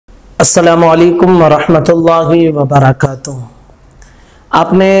अस्सलामु अलैकुम वरहमतुल्लाहि वबरकातुहू।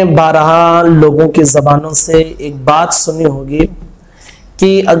 आपने 12 लोगों की ज़बानों से एक बात सुनी होगी कि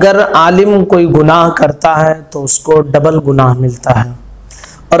अगर आलिम कोई गुनाह करता है तो उसको डबल गुनाह मिलता है,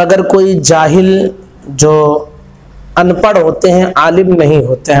 और अगर कोई जाहिल जो अनपढ़ होते हैं, आलिम नहीं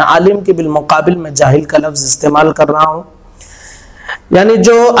होते हैं, आलिम के बिलमुकाबिल में जाहिल का लफ्ज़ इस्तेमाल कर रहा हूँ, यानी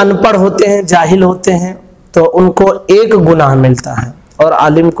जो अनपढ़ होते हैं, जाहिल होते हैं, तो उनको एक गुनाह मिलता है और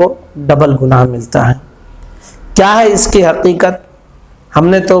आलिम को डबल गुनाह मिलता है। क्या है इसकी हकीकत?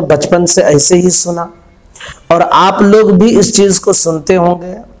 हमने तो बचपन से ऐसे ही सुना और आप लोग भी इस चीज़ को सुनते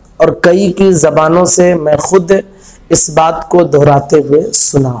होंगे, और कई की ज़बानों से मैं खुद इस बात को दोहराते हुए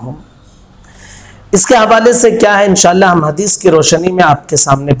सुना हूँ। इसके हवाले से क्या है, इंशाअल्लाह हम हदीस की रोशनी में आपके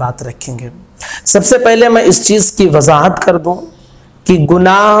सामने बात रखेंगे। सबसे पहले मैं इस चीज़ की वजाहत कर दूँ कि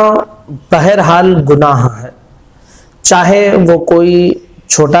गुनाह बहरहाल गुनाह है, चाहे वो कोई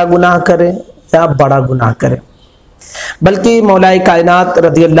छोटा गुनाह करे या बड़ा गुनाह करे। बल्कि मौलाए कायनात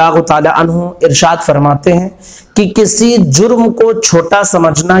रदियल्लाहु ताला अन्हु इरशाद फरमाते हैं कि किसी जुर्म को छोटा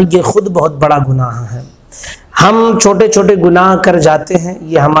समझना ये खुद बहुत बड़ा गुनाह है। हम छोटे छोटे गुनाह कर जाते हैं,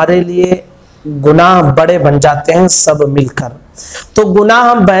 ये हमारे लिए गुनाह बड़े बन जाते हैं सब मिलकर। तो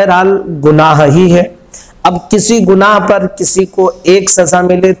गुनाह बहरहाल गुनाह ही है। अब किसी गुनाह पर किसी को एक सजा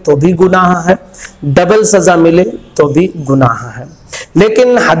मिले तो भी गुनाह है, डबल सजा मिले तो भी गुनाह है।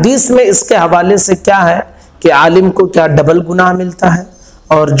 लेकिन हदीस में इसके हवाले से क्या है कि आलिम को क्या डबल गुनाह मिलता है,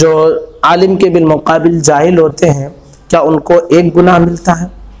 और जो आलिम के बिलमुकाबिल जाहिल होते हैं क्या उनको एक गुनाह मिलता है।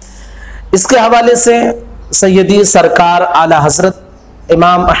 इसके हवाले से सैयदी सरकार आला हजरत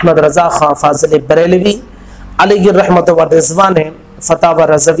इमाम अहमद रजा खां फाजिल बरेलवी अलैहि रहमत व रिज़वान ने फतावा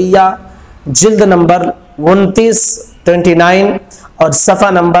रज़विया जिल्द नंबर 29 और सफ़ा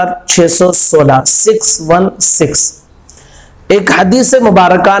नंबर 616 616 एक हदीस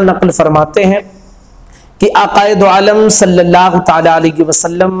मुबारका नकल फरमाते हैं कि आकाए दो आलम सल्लल्लाहु ताला अलैहि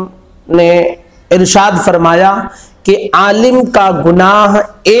वसल्लम ने इरशाद फरमाया कि आलिम का गुनाह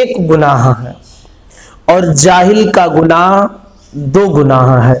एक गुनाह है और जाहिल का गुनाह दो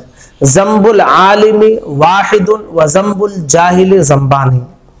गुनाह है। ज़ंबुल आलिमी वाहिदुन व ज़ंबुल जाहिल ज़ंबानी,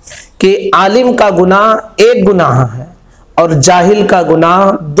 कि आलिम का गुनाह एक गुनाह है और जाहिल का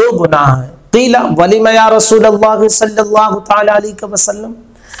गुनाह दो गुनाह है। क़ीला वलिमा या रसूलल्लाह सल्लल्लाहु ताला अलैहि वसल्लम,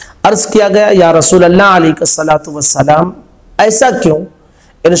 अर्ज किया गया या रसूल अल्लाह अलैहिस्सलातु वस्सलाम ऐसा क्यों?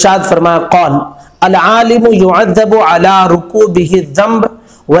 इरशाद फरमाया क़ाल अल आलिमु युअद्दबु अला रुकूबिहि ज़ंब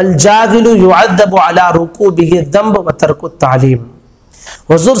वल जाहिलु युअद्दबु अला रुकूबिहि ज़ंब व तर्कु तालीम।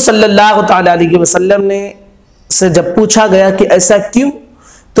 हुज़ूर सल्लल्लाहु ताला अलैहि वसल्लम ने से जब पूछा गया कि ऐसा क्यों,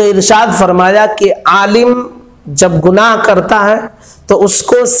 तो इरशाद फरमाया कि आलिम जब गुनाह करता है तो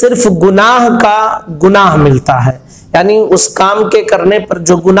उसको सिर्फ गुनाह का गुनाह मिलता है, यानी उस काम के करने पर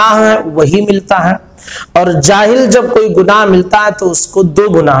जो गुनाह है वही मिलता है, और जाहिल जब कोई गुनाह मिलता है तो उसको दो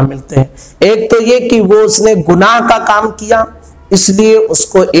गुनाह मिलते हैं। एक तो ये कि वो उसने गुनाह का काम किया इसलिए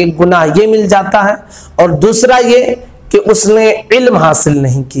उसको एक गुनाह ये मिल जाता है, और दूसरा ये कि उसने इल्म हासिल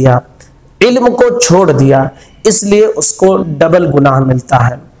नहीं किया, इल्म को छोड़ दिया, इसलिए उसको डबल गुनाह मिलता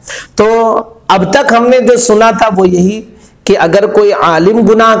है। तो अब तक हमने जो सुना था वो यही कि अगर कोई आलिम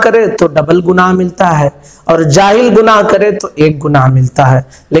गुनाह करे तो डबल गुनाह मिलता है और जाहिल गुनाह करे तो एक गुनाह मिलता है।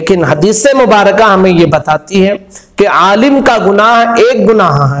 लेकिन हदीस मुबारका हमें ये बताती है कि आलिम का गुनाह एक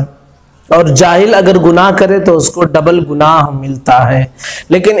गुनाह है और जाहिल अगर गुनाह करे तो उसको डबल गुनाह मिलता है।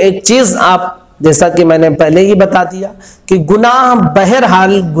 लेकिन एक चीज आप, जैसा कि मैंने पहले ही बता दिया कि गुनाह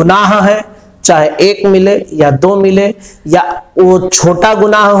बहरहाल गुनाह है, चाहे एक मिले या दो मिले, या वो छोटा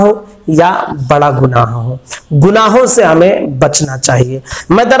गुनाह हो या बड़ा गुनाह हो, गुनाहों से हमें बचना चाहिए।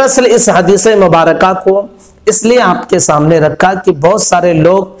 मैं दरअसल इस हदीस मुबारका को इसलिए आपके सामने रखा कि बहुत सारे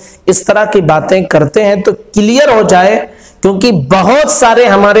लोग इस तरह की बातें करते हैं तो क्लियर हो जाए, क्योंकि बहुत सारे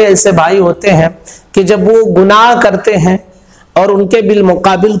हमारे ऐसे भाई होते हैं कि जब वो गुनाह करते हैं और उनके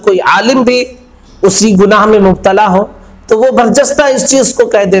बिलमुकाबिल कोई आलिम भी उसी गुनाह में मुब्तला हो तो वो बरजस्ता इस चीज को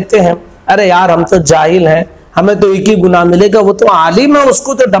कह देते हैं, अरे यार हम तो जाहिल हैं, हमें तो एक ही गुनाह मिलेगा, वो तो आलिम है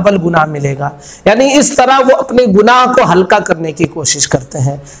उसको तो डबल गुनाह मिलेगा। यानी इस तरह वो अपने गुनाह को हल्का करने की कोशिश करते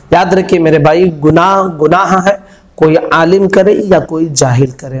हैं। याद रखिए मेरे भाई, गुनाह गुनाह है, कोई आलिम करे या कोई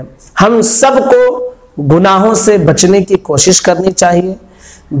जाहिल करे, हम सबको गुनाहों से बचने की कोशिश करनी चाहिए।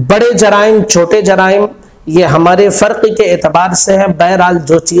 बड़े जराइम छोटे जराइम ये हमारे फ़र्क के एतबार से है। बहरहाल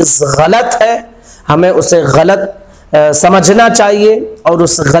जो चीज़ गलत है हमें उसे गलत समझना चाहिए और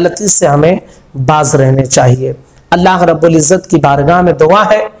उस गलती से हमें बाज रहने चाहिए। अल्लाह रब्बुल इज़्ज़त की बारगाह में दुआ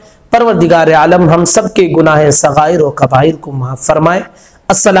है, परवरदिगार आलम हम सब के गुनाह सगाइर और कबाइर को माफ़ फरमाए।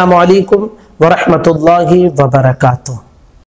 अस्सलामु अलैकुम व रहमतुल्लाहि व बरकातुहू।